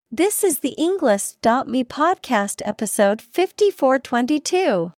This is the English.me podcast episode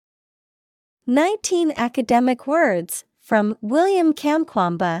 5422. 19 academic words from William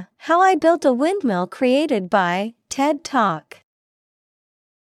Kamkwamba, How I Built a Windmill, created by TED Talk.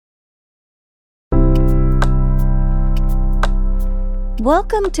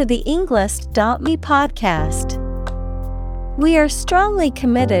 Welcome to the English.me podcast. We are strongly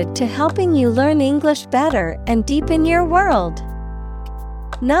committed to helping you learn English better and deepen your world.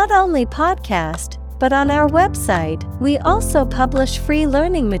 Not only podcast, but on our website, we also publish free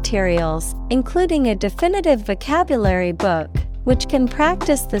learning materials, including a definitive vocabulary book, which can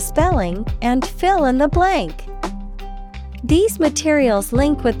practice the spelling and fill in the blank. These materials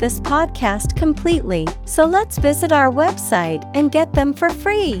link with this podcast completely, so let's visit our website and get them for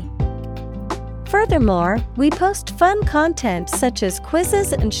free. Furthermore, we post fun content such as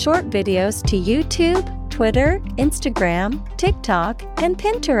quizzes and short videos to YouTube, Twitter, Instagram, TikTok, and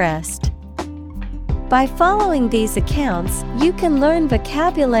Pinterest. By following these accounts, you can learn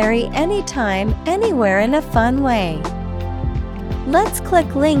vocabulary anytime, anywhere in a fun way. Let's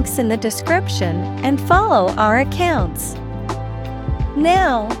click links in the description and follow our accounts.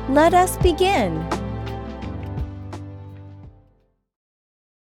 Now, let us begin.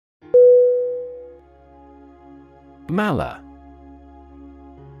 Mala.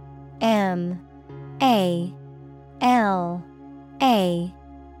 M-A-L-A.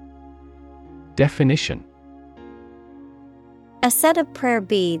 Definition: a set of prayer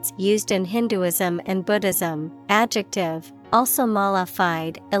beads used in Hinduism and Buddhism. Adjective, also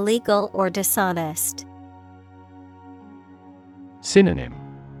mollified, illegal or dishonest. Synonym: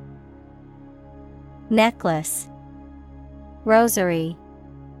 necklace, rosary,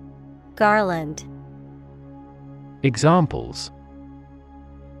 garland. Examples: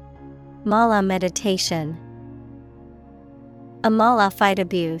 mala meditation, a mollified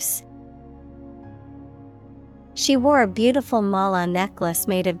abuse. She wore a beautiful mala necklace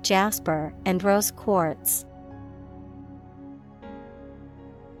made of jasper and rose quartz.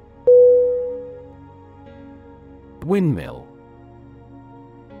 Windmill.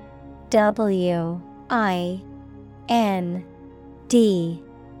 W-I-N-D-M-I-L-L.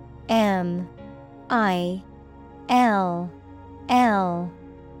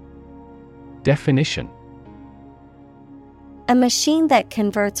 Definition: a machine that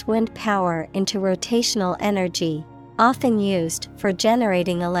converts wind power into rotational energy, often used for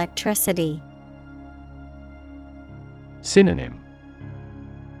generating electricity. Synonym: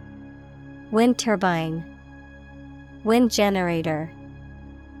 wind turbine, wind generator,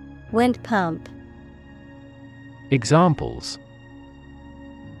 wind pump. Examples: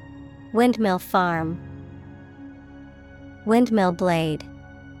 windmill farm, windmill blade.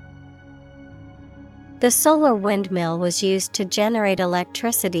 The solar windmill was used to generate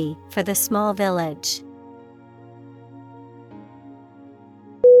electricity for the small village.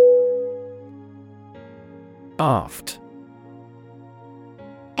 Aft.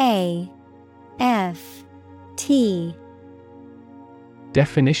 A-F-T.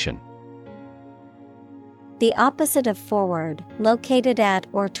 Definition: the opposite of forward, located at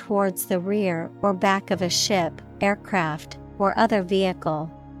or towards the rear or back of a ship, aircraft, or other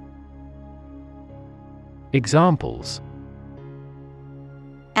vehicle. Examples: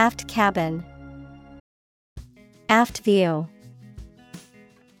 aft cabin, aft view.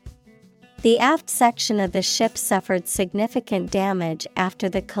 The aft section of the ship suffered significant damage after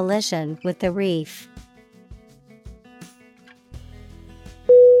the collision with the reef.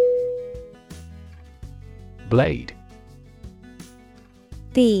 Blade.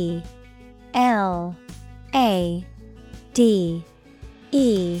 B-L-A-D-E.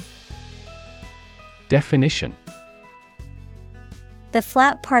 Definition: the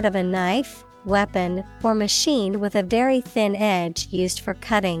flat part of a knife, weapon, or machine with a very thin edge used for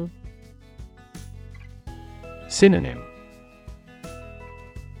cutting. Synonym: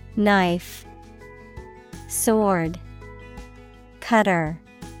 knife, sword, cutter.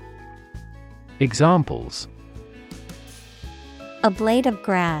 Examples: a blade of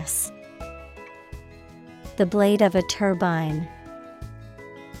grass, the blade of a turbine.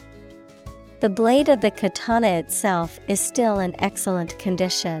 The blade of the katana itself is still in excellent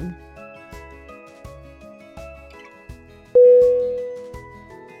condition.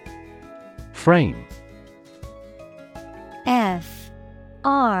 Frame. F-R-A-M-E.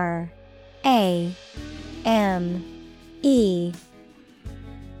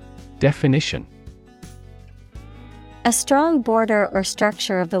 Definition: a strong border or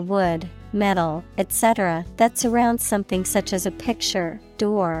structure of the wood, metal, etc. that surrounds something such as a picture,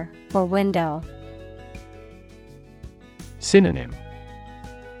 door, or window. Synonym: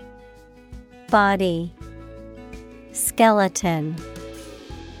 Body, skeleton,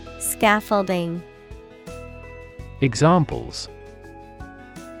 scaffolding. Examples: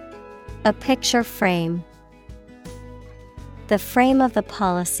 A picture frame. The frame of the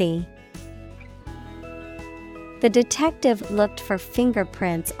policy. The detective looked for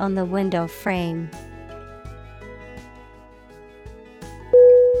fingerprints on the window frame.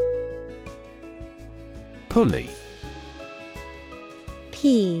 Pulley.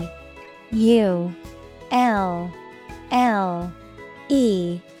 P-U-L-L-E-Y.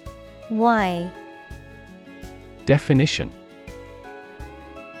 Definition: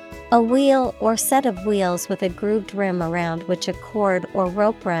 A wheel or set of wheels with a grooved rim around which a cord or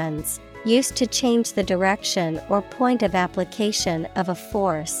rope runs, used to change the direction or point of application of a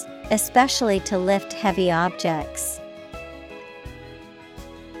force, especially to lift heavy objects.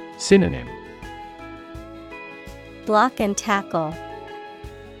 Synonym: Block and tackle,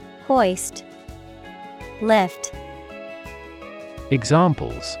 hoist, lift.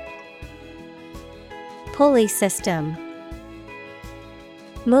 Examples: Pulley system,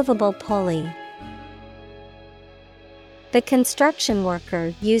 movable pulley. The construction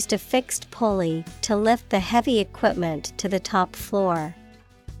worker used a fixed pulley to lift the heavy equipment to the top floor.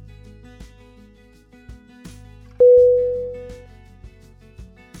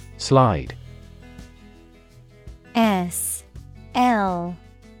 Slide. S-L-I-D-E.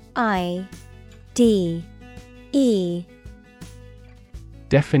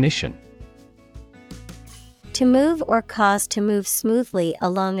 Definition: To move or cause to move smoothly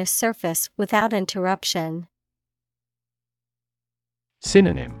along a surface without interruption.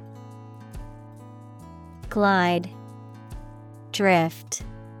 Synonym: Glide, drift,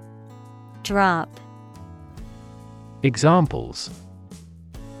 drop. Examples: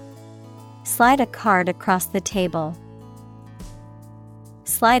 Slide a card across the table.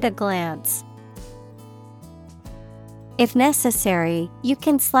 Slide a glance. If necessary, you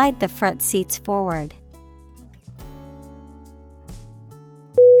can slide the front seats forward.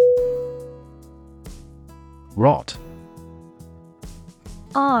 Rot.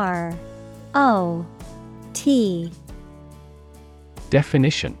 R-O-T.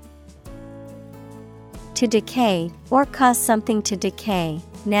 Definition: To decay, or cause something to decay,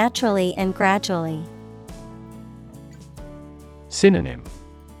 naturally and gradually. Synonym: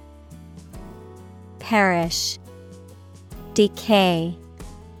 Perish, decay,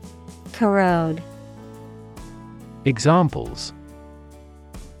 corrode. Examples: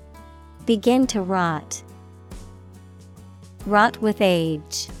 Begin to rot. Rot with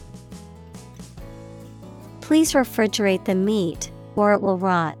age. Please refrigerate the meat, or it will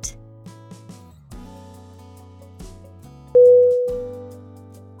rot.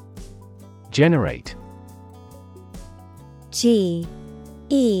 Generate.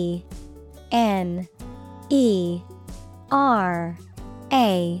 G-E-N-E-R-A-T-E.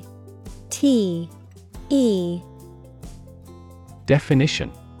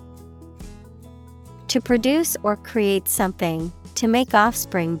 Definition: To produce or create something, to make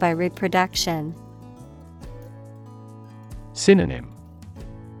offspring by reproduction. Synonym: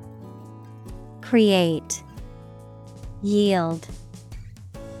 Create, yield,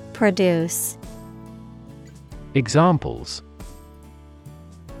 produce. Examples: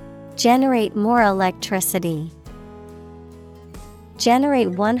 Generate more electricity. Generate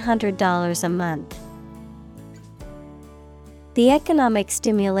 $100 a month. The economic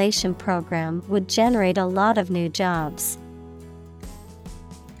stimulation program would generate a lot of new jobs.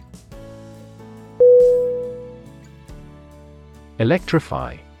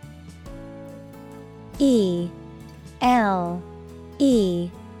 Electrify. E-L-E-C-T-R-I-F-Y.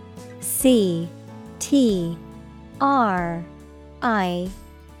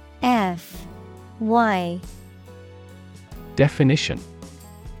 Definition: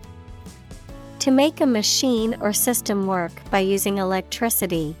 To make a machine or system work by using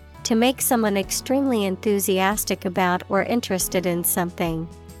electricity, to make someone extremely enthusiastic about or interested in something.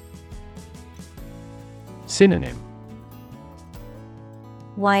 Synonym: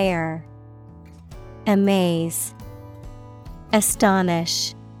 Wire, amaze,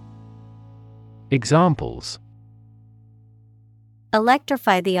 astonish. Examples: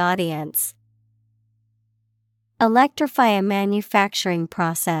 Electrify the audience. Electrify a manufacturing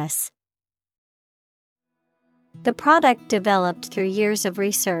process. The product developed through years of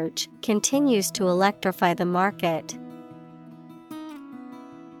research continues to electrify the market.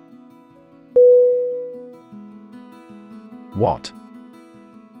 Watt.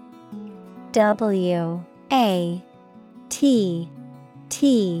 W-A-T-T.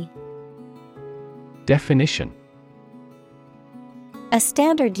 Definition: A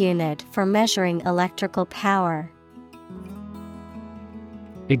standard unit for measuring electrical power.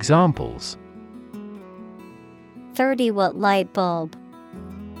 Examples: 30-watt light bulb.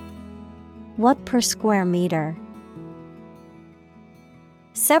 Watt per square meter.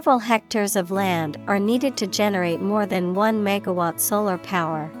 Several hectares of land are needed to generate more than 1 megawatt solar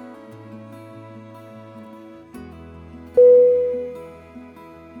power.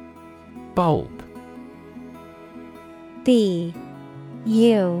 Bulb. B-U-L-B.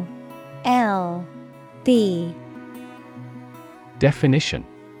 Definition: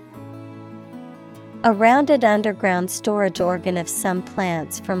 a rounded underground storage organ of some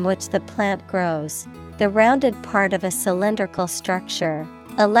plants from which the plant grows, the rounded part of a cylindrical structure,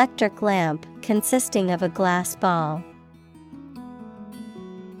 electric lamp consisting of a glass ball.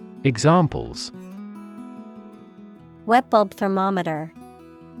 Examples: wet bulb thermometer.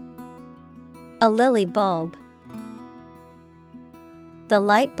 A lily bulb. The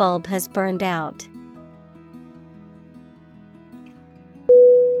light bulb has burned out.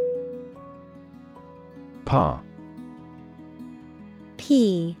 Par.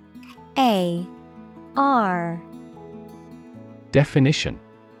 P-A-R. Definition: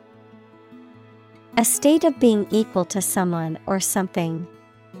 a state of being equal to someone or something.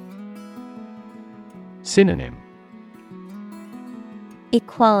 Synonym: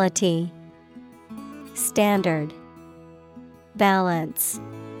 equality, standard, balance.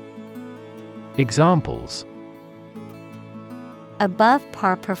 Examples: above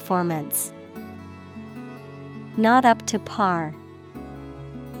par performance. Not up to par.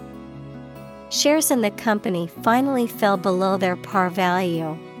 Shares in the company finally fell below their par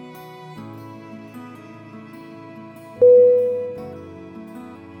value.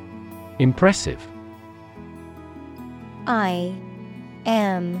 Impressive.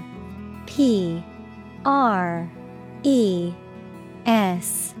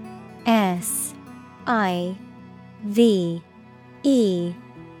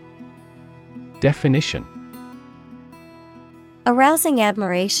 Definition: arousing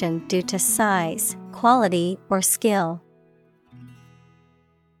admiration due to size, quality, or skill.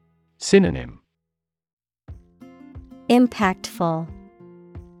 Synonym: impactful,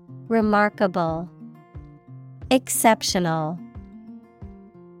 remarkable, exceptional.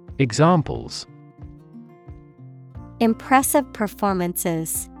 Examples: impressive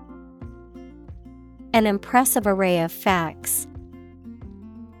performances. An impressive array of facts.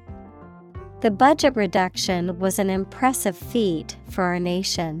 The budget reduction was an impressive feat for our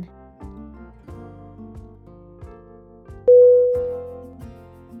nation.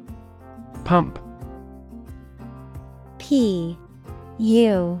 Pump. P-U-M-P.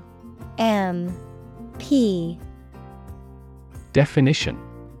 Definition: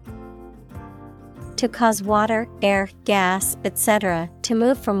 to cause water, air, gas, etc. to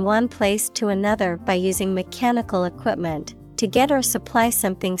move from one place to another by using mechanical equipment, to get or supply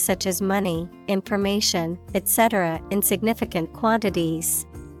something such as money, information, etc. in significant quantities.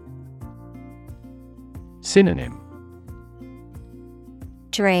 Synonym: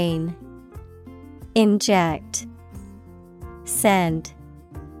 drain, inject, send.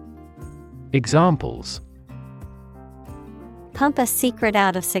 Examples: pump a secret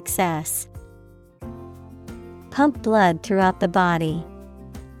out of success. Pump blood throughout the body.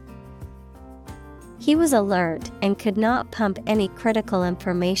 He was alert and could not pump any critical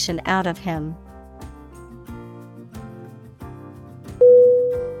information out of him.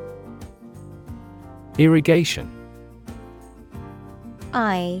 Irrigation.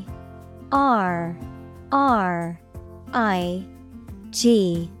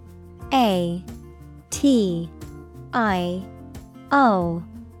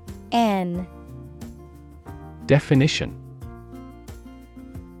 Definition: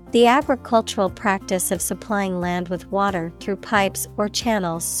 the agricultural practice of supplying land with water through pipes or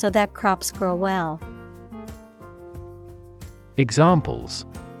channels so that crops grow well. Examples: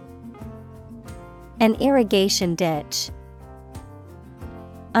 an irrigation ditch.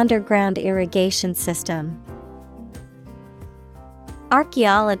 Underground irrigation system.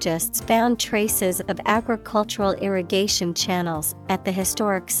 Archaeologists found traces of agricultural irrigation channels at the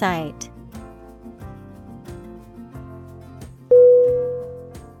historic site.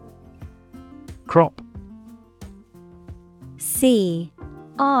 Crop. C-R-O-P.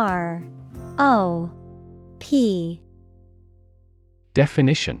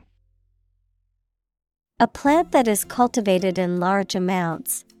 Definition: a plant that is cultivated in large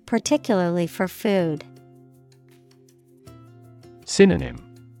amounts, particularly for food. Synonym: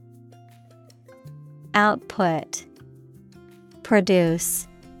 output, produce,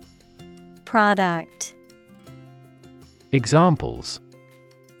 product. Examples: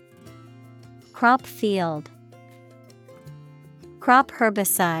 crop field, crop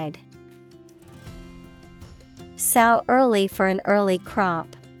herbicide. Sow early for an early crop.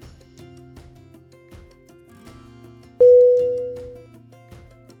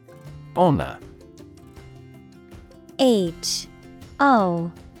 Honor.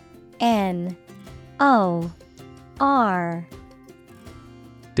 Honor.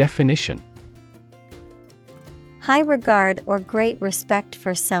 Definition: High regard or great respect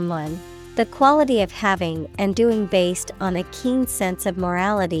for someone, the quality of having and doing based on a keen sense of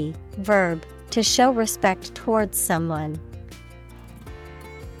morality. Verb, to show respect towards someone.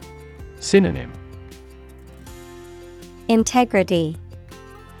 Synonym: Integrity,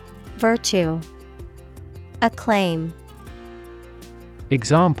 virtue, acclaim.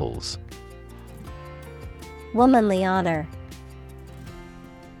 Examples: Womanly honor.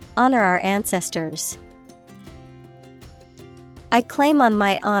 Honor our ancestors. I claim on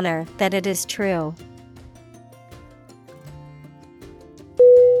my honor that it is true.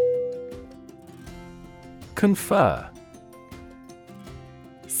 Confer.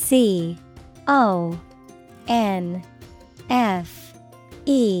 C-O-N-F-E-R.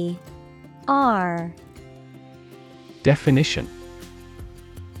 Definition: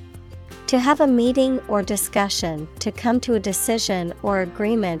 To have a meeting or discussion, to come to a decision or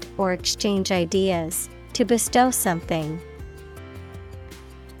agreement or exchange ideas, to bestow something.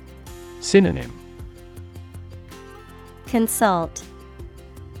 Synonym: Consult,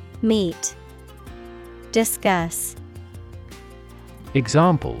 meet, discuss.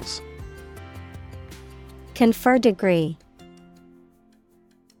 Examples: Confer degree.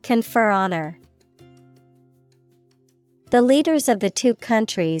 Confer honor. The leaders of the two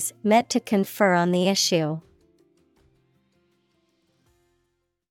countries met to confer on the issue.